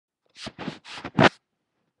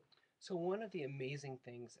So one of the amazing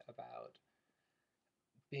things about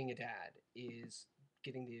being a dad is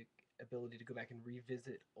getting the ability to go back and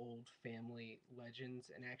revisit old family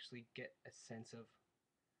legends and actually get a sense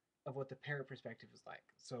of what the parent perspective is like.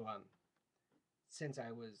 So since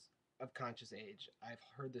I was of conscious age, I've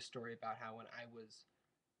heard this story about how when I was,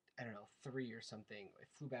 I don't know, 3 or something, I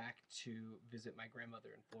flew back to visit my grandmother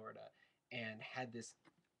in Florida and had this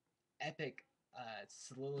epic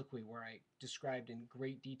soliloquy where I described in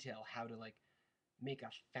great detail how to like make a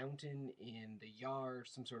fountain in the yard,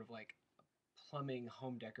 some sort of like plumbing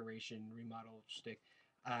home decoration remodel shtick,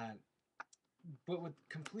 uh, but with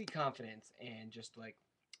complete confidence and just like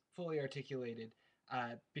fully articulated.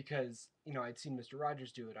 Because I'd seen Mr.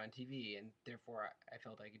 Rogers do it on TV, and therefore I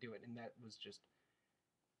felt I could do it, and that was just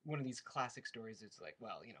one of these classic stories. It's like,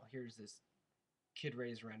 well, here's this kid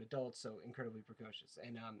raised around adults, so incredibly precocious.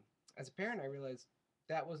 And as a parent, I realized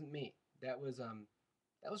that wasn't me. That was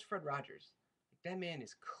Fred Rogers. Like, that man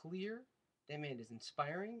is clear. That man is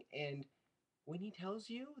inspiring, and when he tells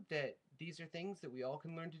you that these are things that we all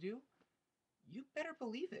can learn to do, you better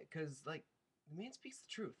believe it, because like the man speaks the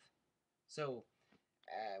truth. So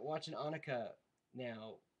watching Annika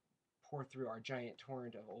now pour through our giant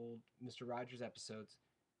torrent of old Mr. Rogers episodes,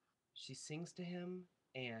 she sings to him,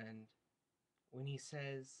 and when he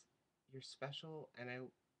says, "You're special, and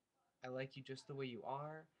I like you just the way you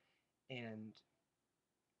are," and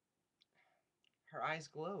her eyes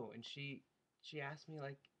glow, and she asked me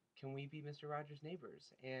like, "Can we be Mr. Rogers'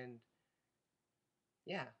 neighbors?" And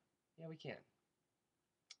yeah, yeah, we can.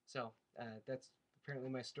 So that's apparently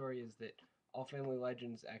my story, is that all family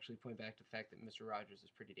legends actually point back to the fact that Mr. Rogers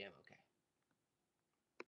is pretty damn okay.